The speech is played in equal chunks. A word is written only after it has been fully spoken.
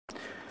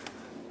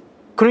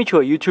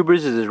Konnichiwa YouTubers,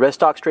 this is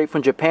Restock straight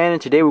from Japan,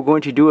 and today we're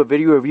going to do a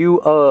video review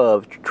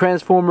of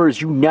Transformers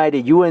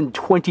United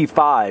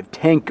UN-25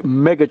 Tank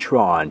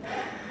Megatron.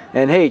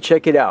 And hey,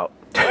 check it out.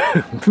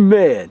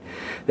 Man,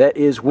 that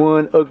is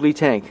one ugly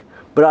tank.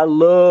 But I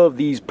love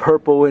these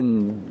purple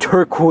and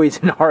turquoise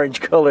and orange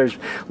colors.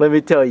 Let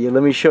me tell you,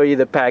 let me show you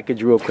the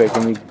package real quick.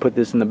 Let me put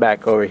this in the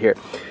back over here.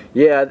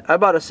 Yeah, I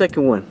bought a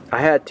second one.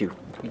 I had to.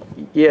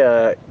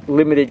 Yeah,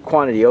 limited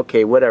quantity,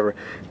 okay, whatever.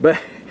 But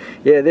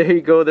yeah, there you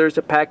go. There's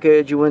the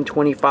package,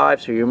 UN-25.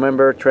 So you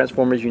remember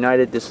Transformers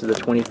United. This is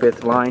the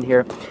 25th line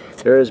here.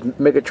 There's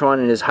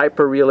Megatron in his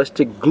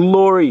hyper-realistic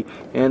glory.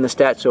 And the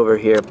stats over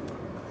here.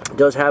 It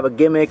does have a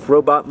gimmick,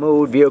 robot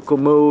mode, vehicle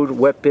mode,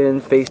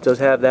 weapon, face does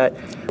have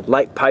that.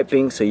 Light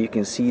piping, so you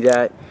can see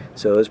that.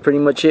 So that's pretty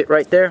much it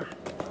right there.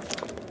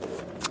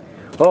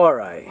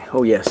 Alright.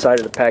 Oh yeah, side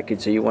of the package.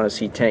 So you want to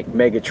see Tank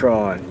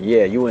Megatron.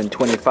 Yeah,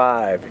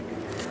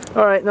 UN-25.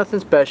 Alright, nothing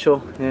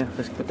special. Yeah,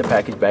 let's put the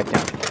package back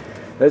down.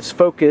 Let's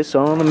focus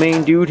on the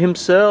main dude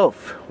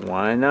himself.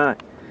 Why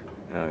not?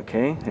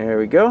 Okay, there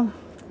we go.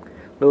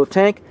 Little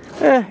tank.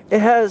 It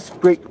has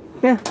great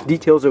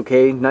details,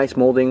 okay. Nice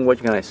molding. What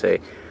can I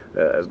say?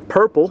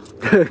 Purple.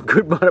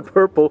 Good amount of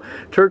purple.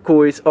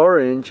 Turquoise,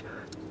 orange.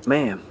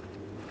 Man.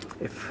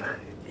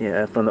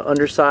 From the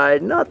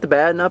underside, not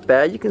bad, not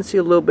bad. You can see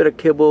a little bit of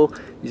kibble.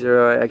 These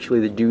are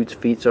actually the dude's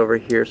feet over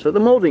here. So the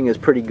molding is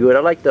pretty good. I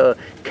like the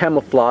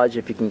camouflage,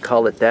 if you can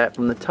call it that.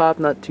 From the top,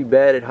 not too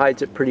bad. It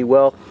hides it pretty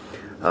well.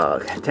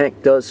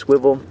 Tank does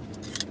swivel,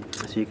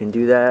 so you can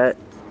do that.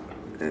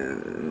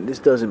 And this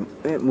doesn't,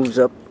 it moves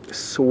up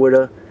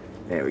sorta.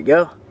 There we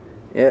go.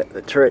 Yeah,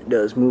 the turret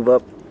does move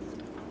up.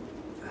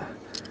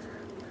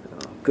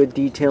 Good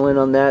detailing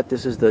on that.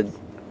 This is the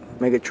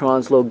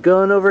Megatron's little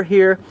gun over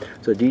here,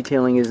 so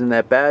detailing isn't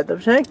that bad. The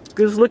tank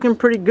is looking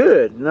pretty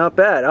good, not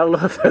bad. I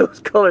love those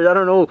colors. I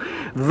don't know,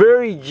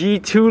 very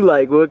G2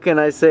 like. What can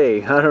I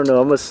say? I don't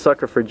know. I'm a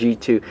sucker for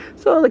G2.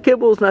 So the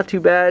kibble is not too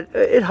bad.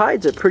 It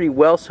hides it pretty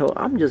well, so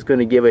I'm just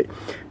gonna give it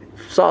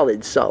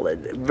solid,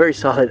 very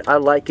solid. I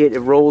like it.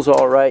 It rolls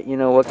all right. You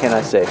know, what can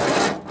I say?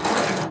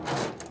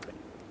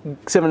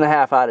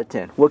 7.5 out of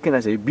 10. What can I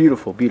say?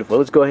 Beautiful, beautiful.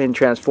 Let's go ahead and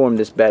transform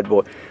this bad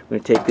boy. I'm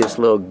going to take this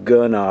little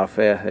gun off.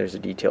 Yeah, there's a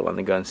detail on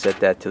the gun. Set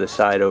that to the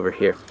side over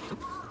here.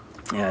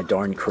 Yeah,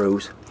 darn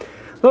crows.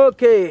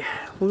 Okay,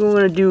 what we're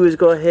going to do is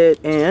go ahead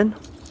and,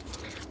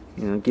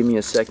 give me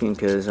a second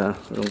because I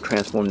don't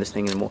transform this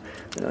thing anymore.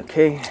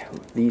 Okay,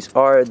 these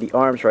are the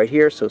arms right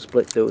here, so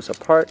split those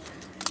apart.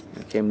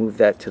 Okay, move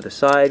that to the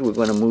side. We're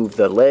going to move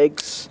the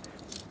legs.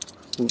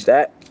 Move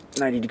that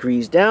 90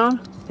 degrees down.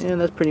 And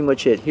that's pretty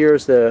much it.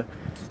 Here's the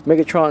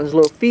Megatron's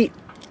little feet.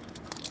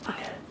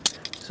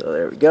 So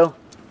there we go.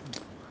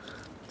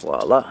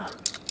 Voila.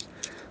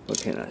 What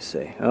can I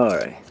say?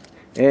 Alright.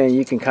 And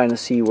you can kind of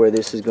see where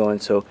this is going.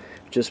 So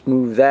just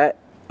move that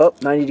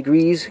up 90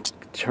 degrees.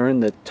 Turn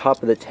the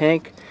top of the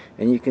tank.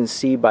 And you can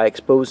see by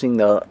exposing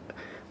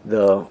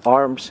the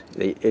arms,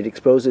 it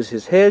exposes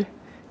his head.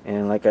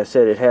 And like I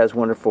said, it has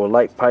wonderful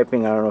light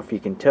piping. I don't know if you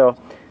can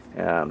tell.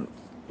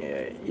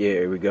 Yeah,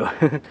 here we go.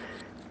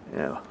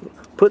 Now,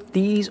 put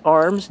these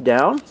arms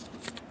down,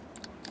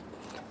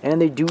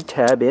 and they do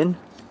tab in.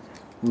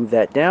 Move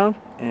that down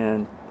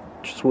and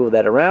swivel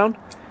that around.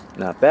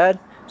 Not bad.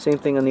 Same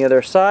thing on the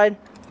other side.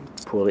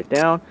 Pull it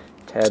down,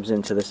 tabs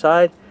into the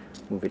side,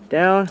 move it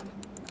down,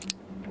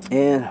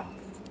 and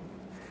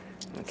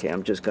okay,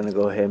 I'm just gonna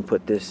go ahead and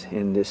put this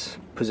in this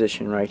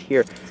position right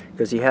here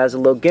because he has a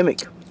little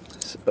gimmick.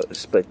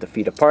 Split the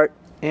feet apart,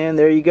 and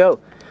there you go.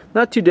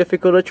 Not too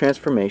difficult a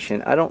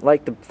transformation. I don't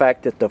like the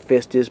fact that the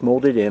fist is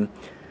molded in.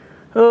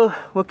 Oh,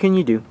 what can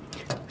you do?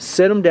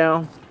 Set them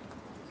down.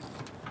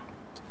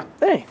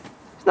 Hey,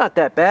 it's not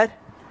that bad.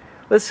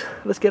 Let's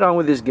get on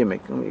with this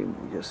gimmick. Let me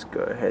just go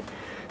ahead.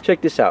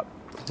 Check this out.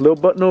 Little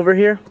button over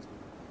here.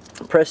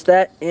 Press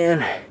that,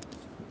 and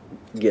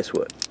guess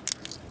what?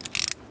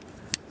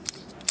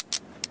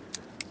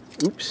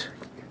 Oops.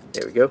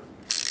 There we go.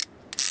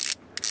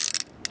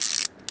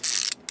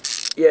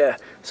 Yeah,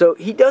 so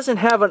he doesn't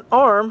have an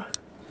arm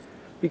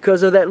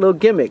because of that little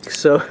gimmick.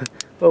 So,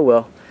 oh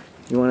well.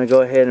 You want to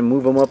go ahead and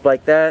move him up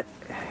like that.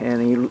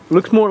 And he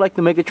looks more like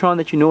the Megatron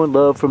that you know and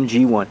love from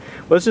G1. Well,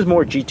 this is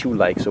more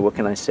G2-like, so what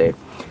can I say?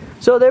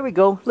 So there we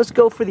go. Let's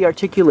go for the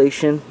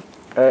articulation.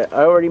 I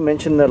already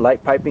mentioned the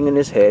light piping in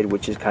his head,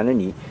 which is kind of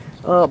neat.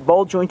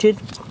 Ball jointed.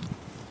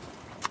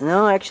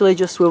 No, actually it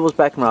just swivels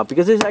back around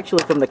because it's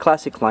actually from the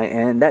classic line,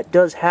 and that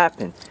does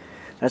happen.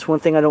 That's one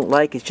thing I don't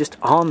like. It's just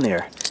on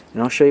there.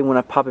 And I'll show you when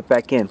I pop it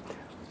back in.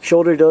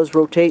 Shoulder does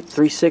rotate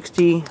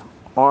 360.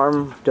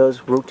 Arm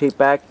does rotate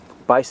back.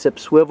 Bicep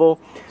swivel.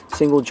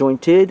 Single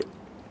jointed.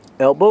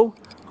 Elbow.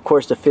 Of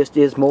course the fist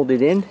is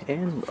molded in.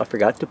 And I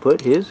forgot to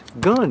put his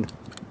gun.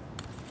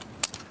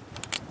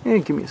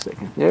 And give me a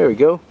second. There we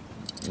go.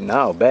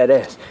 Now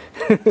badass.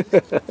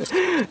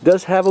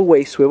 Does have a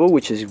waist swivel,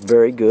 which is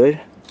very good.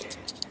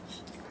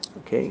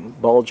 Okay.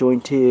 Ball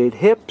jointed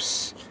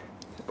hips.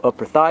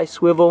 Upper thigh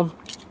swivel.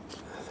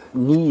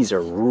 knees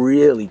are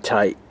really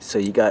tight. So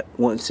you got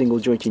one single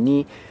joint your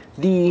knee.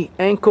 The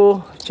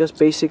ankle just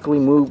basically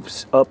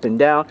moves up and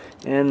down,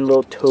 and a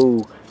little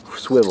toe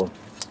swivel.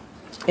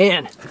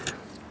 And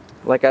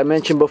like I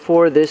mentioned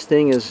before, this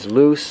thing is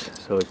loose,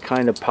 so it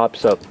kind of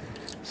pops up.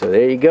 So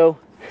there you go.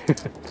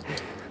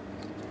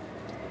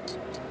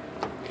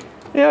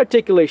 The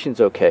articulation's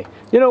okay.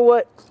 You know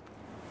what?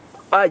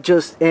 I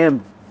just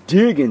am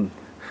digging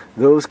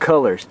those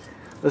colors.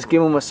 Let's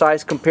give him a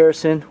size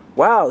comparison.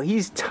 Wow,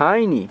 he's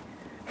tiny.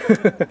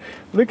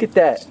 Look at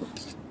that.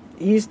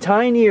 He's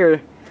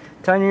tinier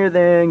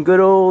than good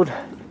old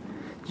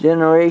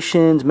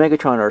Generations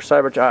Megatron or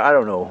Cybertron. I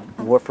don't know.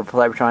 War for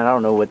Cybertron. I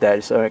don't know what that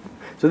is. So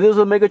those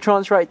are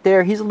Megatrons right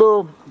there.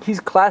 He's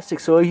classic,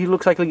 so he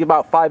looks like he's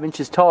about 5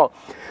 inches tall.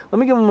 Let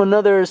me give him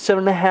another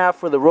 7.5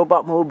 for the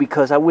robot mode,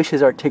 because I wish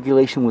his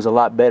articulation was a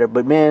lot better.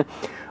 But man,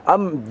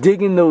 I'm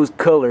digging those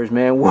colors,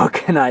 man. What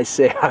can I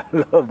say? I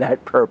love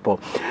that purple.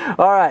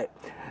 All right,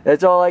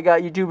 that's all I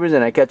got, YouTubers,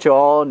 and I catch you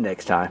all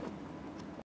next time.